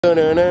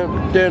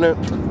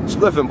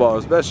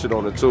SpliffzNBars, best shit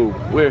on the tube.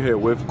 We're here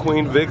with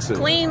Queen Vixen.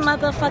 Queen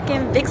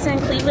motherfucking Vixen,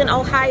 Cleveland,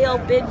 Ohio,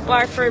 big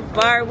bar for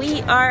bar.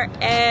 We are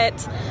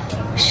at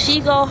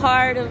She Go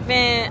Hard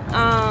event.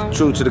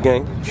 True to the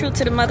game. True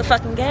to the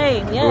motherfucking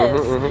game,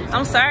 yes.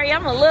 I'm sorry,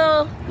 I'm a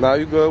little... Nah,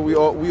 you good. We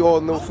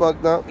all know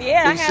fucked up.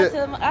 Yeah, I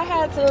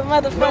had to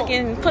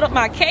motherfucking put up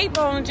my cape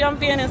on,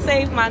 jump in and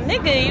save my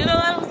nigga, you know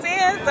what I'm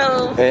saying?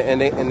 So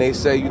and they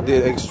say you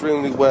did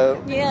extremely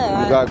well.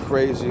 Yeah. You got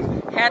crazy.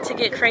 Had to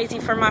get crazy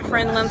for my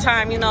friend one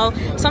time, you know.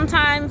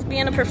 Sometimes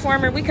being a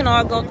performer, we can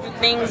all go through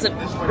things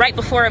right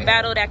before a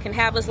battle that can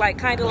have us like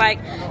kind of like,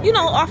 you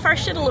know, off our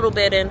shit a little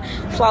bit, and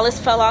Flawless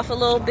fell off a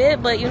little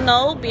bit, but you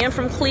know, being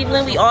from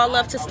Cleveland, we all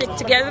love to stick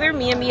together.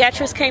 Me and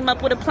Beatrice came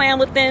up with a plan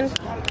within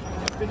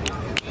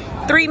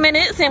 3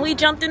 minutes, and we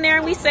jumped in there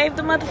and we saved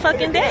the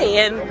motherfucking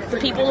day, and the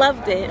people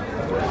loved it.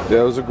 Yeah,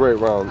 it was a great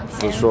round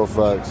for sure.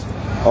 Facts.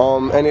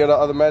 Any of the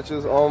other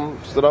matches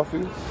stood out for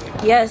you?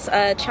 Yes,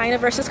 China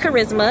versus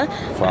Charisma.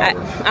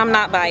 I'm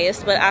not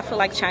biased, but I feel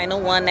like China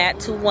won that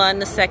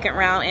 2-1 the second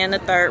round and the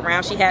third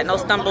round. She had no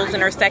stumbles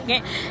in her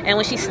second, and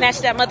when she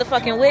snatched that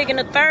motherfucking wig in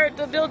the third,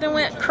 the building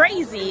went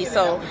crazy.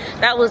 So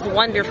that was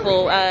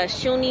wonderful.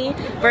 Shuni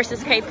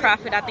versus K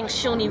Profit. I think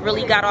Shuni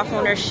really got off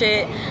on her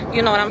shit.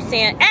 You know what I'm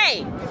saying?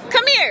 Hey,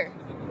 come here.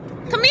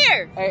 Come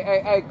here.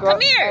 Hey, come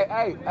here.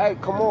 Hey,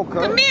 come on,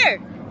 cuz. Come here.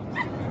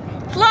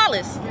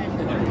 Flawless.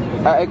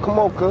 Hey, come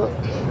on, cuz.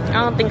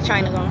 I don't think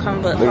China gonna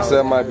come, but they said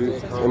it might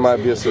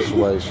be a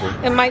situation.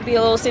 It might be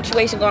a little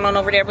situation going on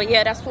over there, but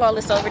yeah, that's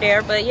Flawless over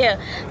there. But yeah,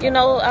 you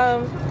know,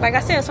 like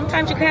I said,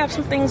 sometimes you can have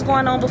some things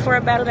going on before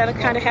a battle that'll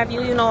kind of have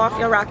you, you know, off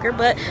your rocker.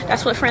 But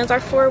that's what friends are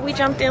for. We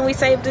jumped in, we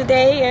saved the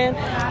day, and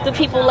the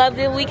people loved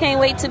it. We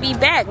can't wait to be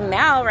back.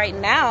 Now, right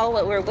now,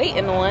 what we're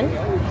waiting on.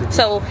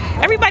 So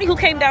everybody who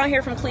came down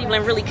here from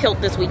Cleveland really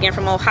killed this weekend,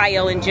 from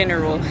Ohio in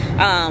general.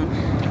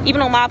 Even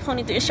though my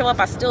opponent didn't show up,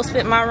 I still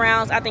spit my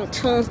rounds. I think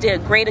Tunes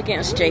did great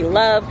against J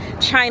Love.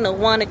 China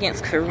won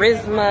against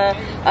Charisma.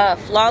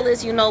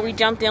 Flawless, you know, we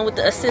jumped in with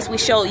the assist. We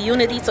showed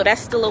unity, so that's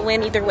still a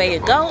win either way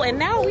it go. And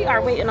now we are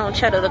waiting on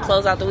Cheddar to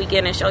close out the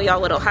weekend and show y'all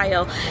what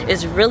Ohio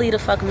is really the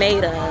fuck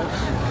made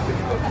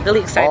of. Really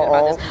excited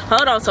about this.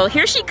 Hold on, so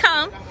here she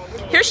come.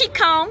 Here she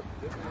come.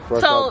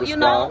 So, you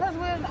know,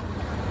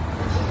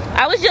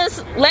 I was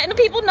just letting the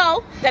people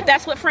know that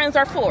that's what friends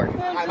are for.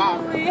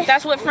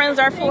 That's what friends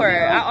are for.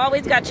 I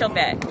always got your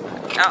back.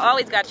 I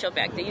always got your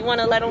back. Do you want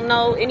to let them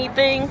know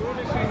anything?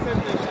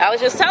 I was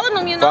just telling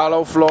them, you know.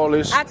 Follow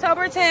Flawless.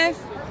 October 10th,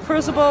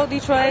 Crucible,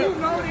 Detroit.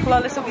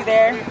 Flawless will be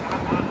there.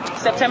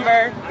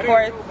 September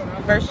 4th,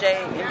 birthday,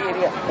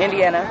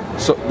 Indiana.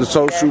 So the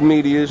social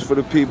medias for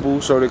the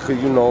people, so they could,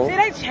 you know. See,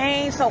 they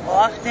change so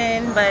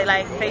often, but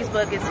like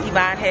Facebook is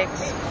Yvonne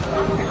Hicks,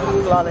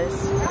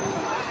 Flawless.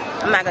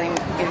 I'm not gonna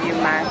give you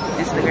my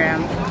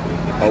Instagram.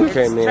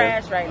 Okay, it's man.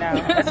 Trash right now.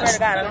 I swear to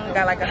God, I only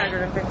got like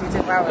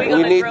 152 followers.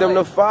 We need them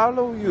to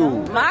follow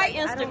you. My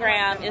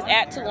Instagram is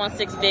at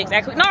 216Vigs.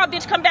 Actually, no,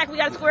 bitch, come back. We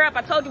gotta square up.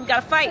 I told you we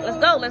gotta fight. Let's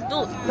go. Let's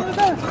do it.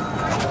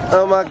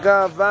 Oh my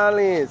God,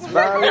 violence,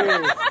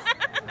 violence.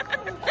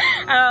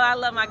 I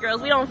love my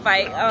girls. We don't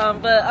fight,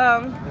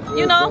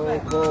 you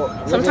know,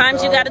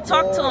 sometimes you gotta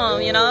talk to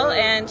them, you know,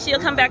 and she'll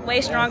come back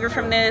way stronger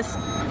from this.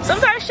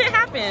 Sometimes shit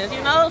happens,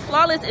 you know.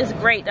 Flawless is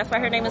great. That's why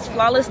her name is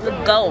Flawless the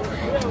GOAT.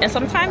 And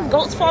sometimes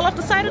goats fall off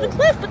the side of the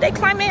cliff, but they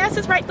climb their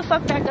asses right the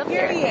fuck back up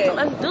here. So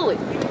let's do it.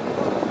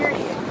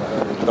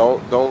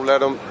 Don't let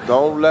them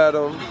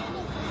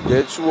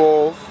get you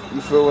off. You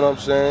feel what I'm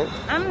saying?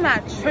 I'm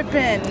not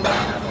tripping.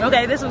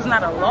 Okay, this was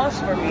not a loss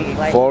for me.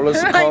 Like,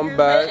 Flawless come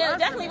back. It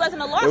definitely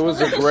wasn't a loss. It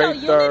was a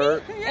great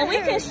third. And we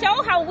can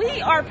show how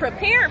we are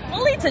prepared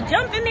fully to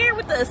jump in there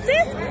with the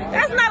assist.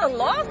 That's not a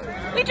loss.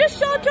 We just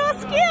showed y'all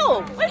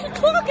skill. What are you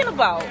talking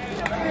about?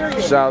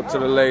 Shout out to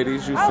the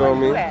ladies, you feel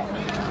me?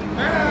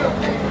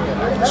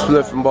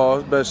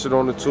 SpliffzNBars, best shit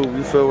on the tube,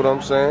 you feel what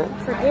I'm saying?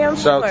 For damn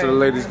sure. Shout out to the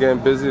ladies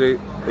getting busy.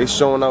 They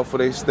showing out for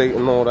their state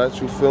and all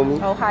that, you feel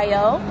me?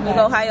 Ohio. You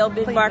go Ohio,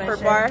 big bar for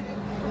bar.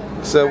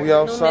 Said we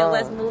outside. New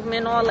Midwest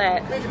movement, all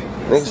that.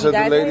 Niggas said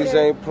the ladies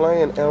ain't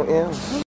playing, LM.